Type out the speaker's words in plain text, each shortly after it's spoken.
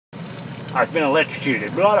I've been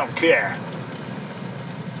electrocuted, but I don't care.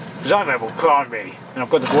 Because I'm Abercrombie, and I've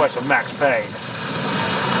got the voice of Max Payne.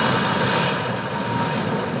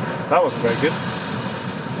 That wasn't very good.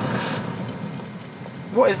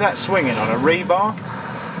 What is that swinging on? A rebar?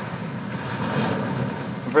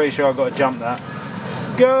 I'm pretty sure I've got to jump that.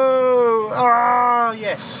 Go! Ah,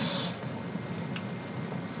 yes!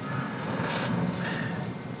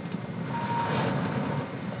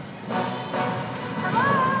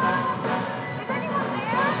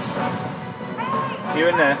 You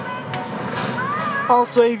in there? I'll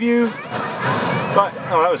save you! Right,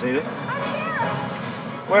 oh, that was easy.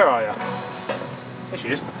 Where are you? There she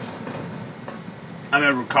is. I'm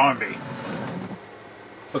Abercrombie.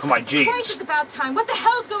 Look at my jeans. Christ, it's about time. What the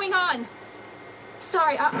hell's going on?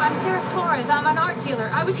 Sorry, I'm Sarah Flores. I'm an art dealer.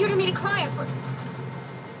 I was here to meet a client for...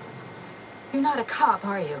 You're not a cop,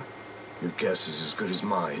 are you? Your guess is as good as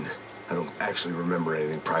mine. I don't actually remember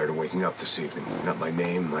anything prior to waking up this evening. Not my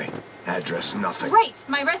name, my address, nothing. Great!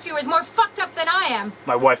 My rescuer is more fucked up than I am.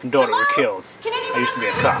 My wife and daughter Hello? were killed. Can anyone I used to be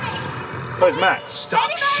a hear cop. me? Where's Max? Stop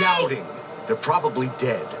Anybody? shouting! They're probably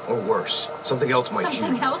dead, or worse. Something else might hear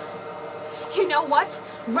Something you. else? You know what?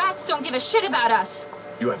 Rats don't give a shit about us.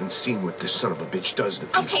 You haven't seen what this son of a bitch does to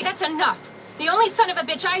people. Okay, that's enough. The only son of a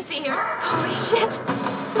bitch I see here... Holy shit!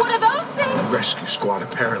 What are those things? Rescue squad,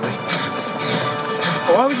 apparently.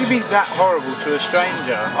 Why would you be that horrible to a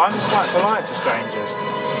stranger? I'm quite polite to strangers.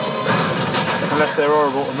 Unless they're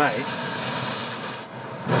horrible to me.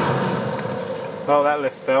 Oh, that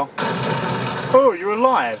lift fell. Oh, you're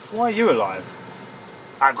alive. Why are you alive?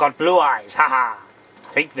 I've got blue eyes, haha.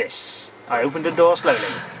 Take this. I opened the door slowly.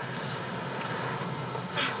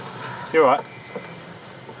 You alright?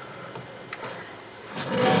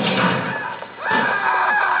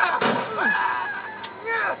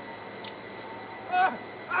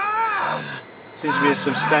 Seems to be a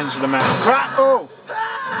substantial amount of crap. Oh!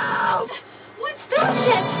 What's this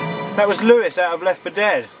shit? That was Lewis out of Left 4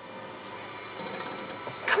 Dead.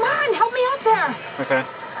 Come on, help me up there. Okay.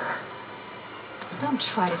 Don't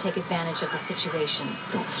try to take advantage of the situation.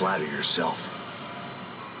 Don't flatter yourself.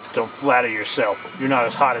 Don't flatter yourself. You're not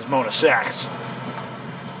as hot as Mona Sachs.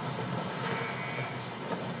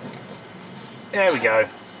 There we go.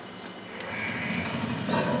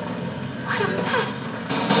 What a mess.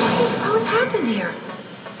 What do you suppose happened here?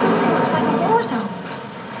 Everything looks like a war zone.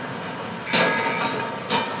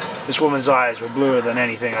 This woman's eyes were bluer than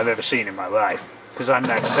anything I've ever seen in my life. Because I'm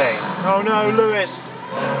Max Payne. Oh no, Lewis!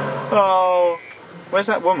 Oh, where's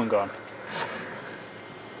that woman gone?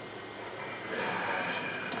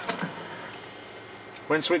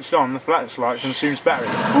 When switched on, the flashlight consumes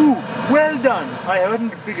batteries. Ooh, well done! I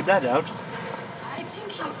hadn't figured that out. I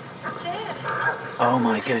think he's dead. Oh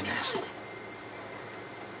my goodness.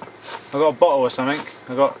 I got a bottle or something.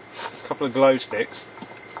 I got a couple of glow sticks.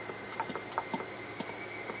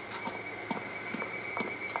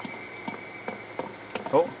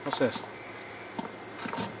 Oh, what's this?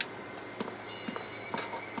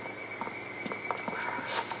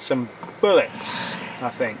 Some bullets, I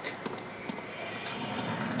think.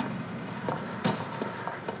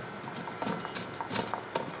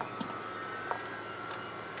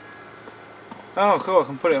 Oh, cool, I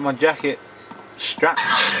can put it in my jacket strap.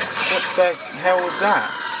 What the hell was that?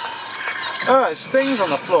 Oh, there's things on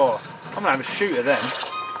the floor. I'm gonna have a shoot at them.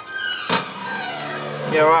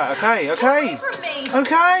 Yeah, right, okay. From me.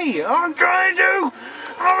 Okay, I'm trying to.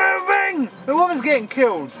 I'm moving. The woman's getting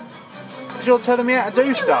killed. Because you're telling me how to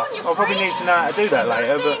do stuff. I'll probably need to know how to do that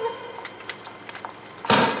later, but...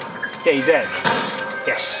 Yeah, you're dead.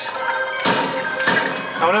 Yes.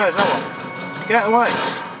 Oh no, there's another one. Get out of the way.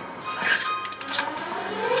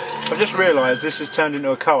 I've just realised this has turned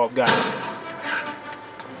into a co-op game.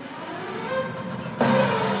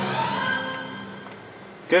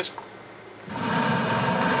 Good?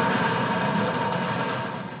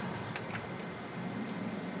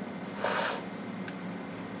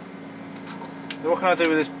 What can I do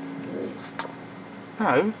with this?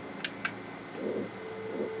 No.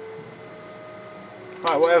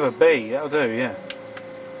 Right, whatever, B, that'll do, yeah.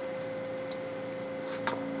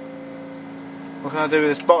 What can I do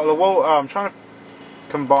with this bottle of water? Oh, I'm trying to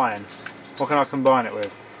combine. What can I combine it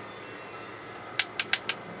with?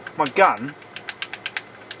 My gun?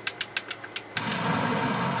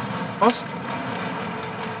 What?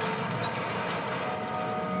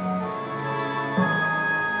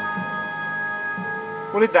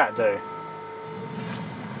 What did that do?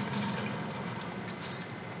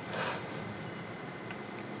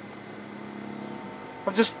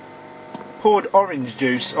 I've just poured orange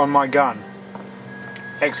juice on my gun.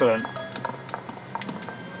 Excellent.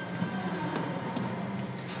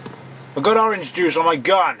 I've got orange juice on my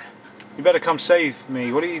gun. You better come save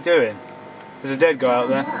me. What are you doing? There's a dead guy out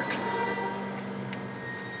there. Work.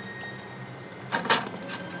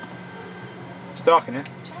 It's dark in here.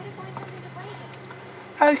 Try to find something to break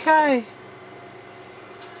it. Okay.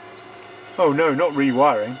 Oh no, not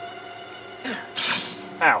rewiring.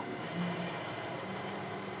 Ow.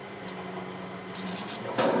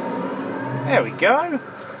 There we go.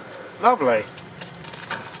 Lovely.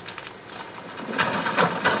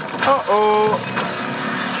 Uh-oh.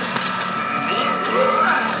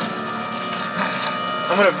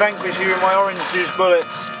 I'm going to vanquish you with my orange juice bullets.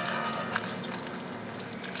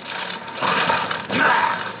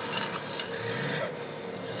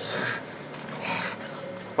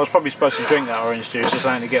 I was probably supposed to drink that orange juice just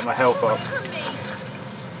only to get my health up.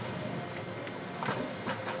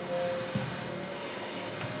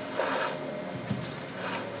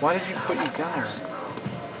 Why did you put your gun around?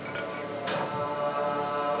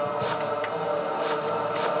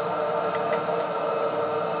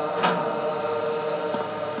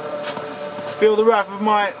 Feel the wrath of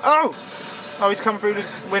my... Oh! Oh, he's come through the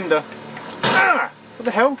window. Ah! What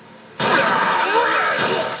the hell?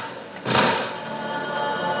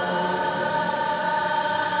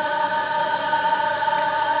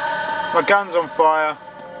 My gun's on fire.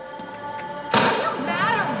 Are you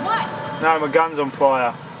mad or what? No, my gun's on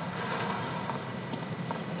fire.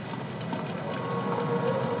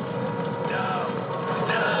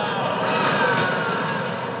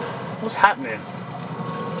 What's happening?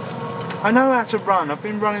 I know how to run. I've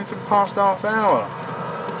been running for the past half hour.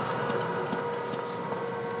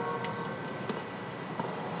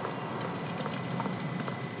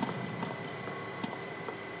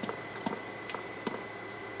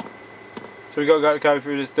 So we got to go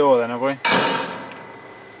through this door then, have we?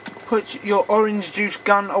 Put your orange juice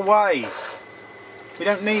gun away. We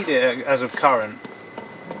don't need it as of current.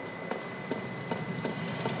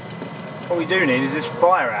 What we do need is this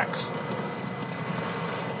fire axe.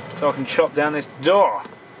 So I can chop down this door.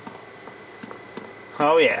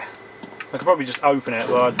 Oh yeah. I could probably just open it,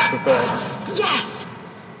 but I'd prefer... Yes!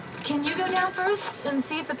 Can you go down first and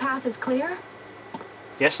see if the path is clear?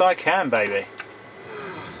 Yes I can, baby.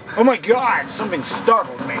 Oh my god! Something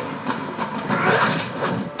startled me.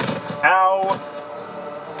 Ow!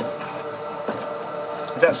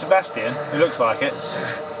 Is that Sebastian? It looks like it.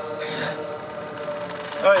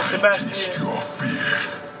 Oh, it's Sebastian. Your fear.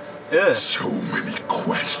 Ugh. So many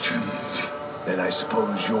questions. And I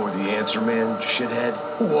suppose you're the answer man, shithead?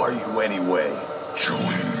 Who are you anyway?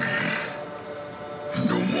 Join me.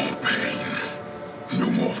 No more pain. No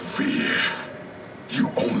more fear.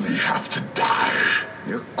 You only have to die.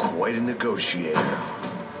 You're quite a negotiator.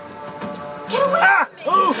 Get away Ah! from me!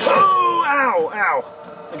 Oh! Oh! Ow! Ow!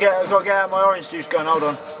 I've got to get out my orange juice gun, hold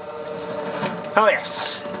on. Oh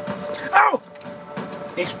yes! Oh!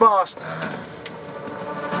 He's fast.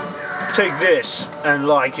 Take this and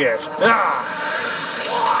like it. Ah!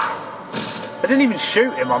 I didn't even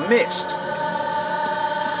shoot him, I missed.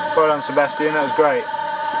 Well done, Sebastian, that was great.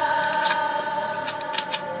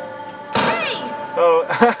 Hey! Oh.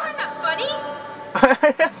 Do you find that funny?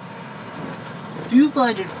 Do you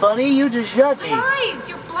find it funny? You just shot me. My eyes!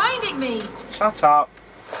 You're blinding me! Shut up.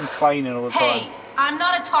 I'm complaining all the time. Hey! I'm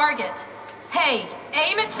not a target. Hey!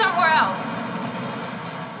 Aim it somewhere else.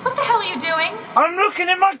 What the hell are you doing? I'm looking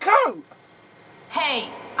in my coat! Hey!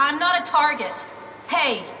 I'm not a target.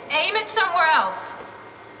 Hey! Aim it somewhere else.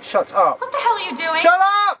 Shut up. What the hell are you doing? Shut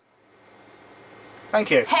up! Thank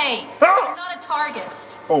you. Hey! Ah! I'm not a target.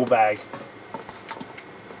 Ball bag.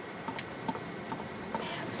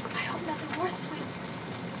 I hope nothing worse, sweet.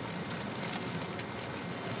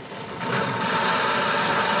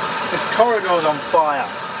 This corridor's on fire.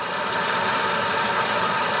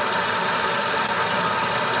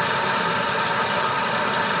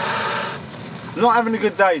 I'm not having a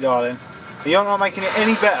good day, darling. You're not making it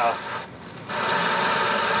any better.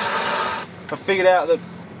 I figured out that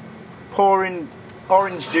pouring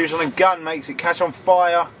orange juice on a gun makes it catch on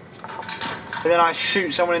fire. And then I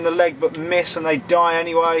shoot someone in the leg but miss and they die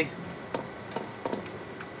anyway.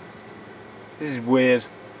 This is weird.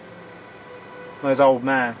 Where's old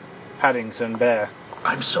man? Paddington Bear.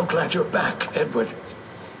 I'm so glad you're back, Edward.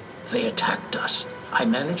 They attacked us. I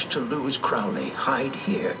managed to lose Crowley, hide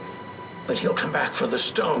here. But he'll come back for the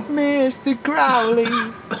stone. Mr. Crowley.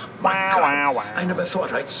 My God, I never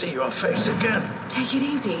thought I'd see your face again. Take it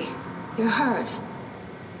easy. You're hurt.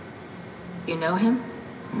 You know him?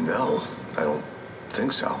 No, I don't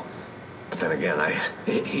think so. But then again,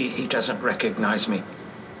 He doesn't recognize me.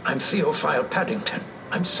 I'm Theophile Paddington.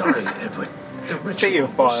 I'm sorry, Edward. The ritual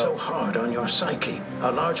Theophile. was so hard on your psyche.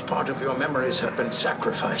 A large part of your memories have been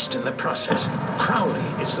sacrificed in the process. Crowley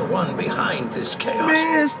is the one behind this chaos.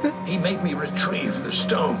 Mr. He made me retrieve the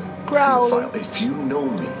stone. Crowley. Theophile, if you know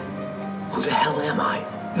me, who the hell am I?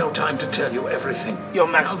 No time to tell you everything. You're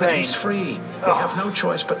Max Now that Payne. he's free, we have no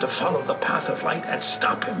choice but to follow the path of light and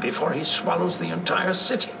stop him before he swallows the entire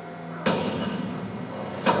city.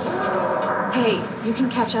 Hey, you can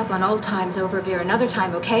catch up on old times over beer another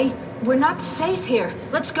time, okay? We're not safe here.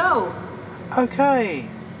 Let's go. Okay.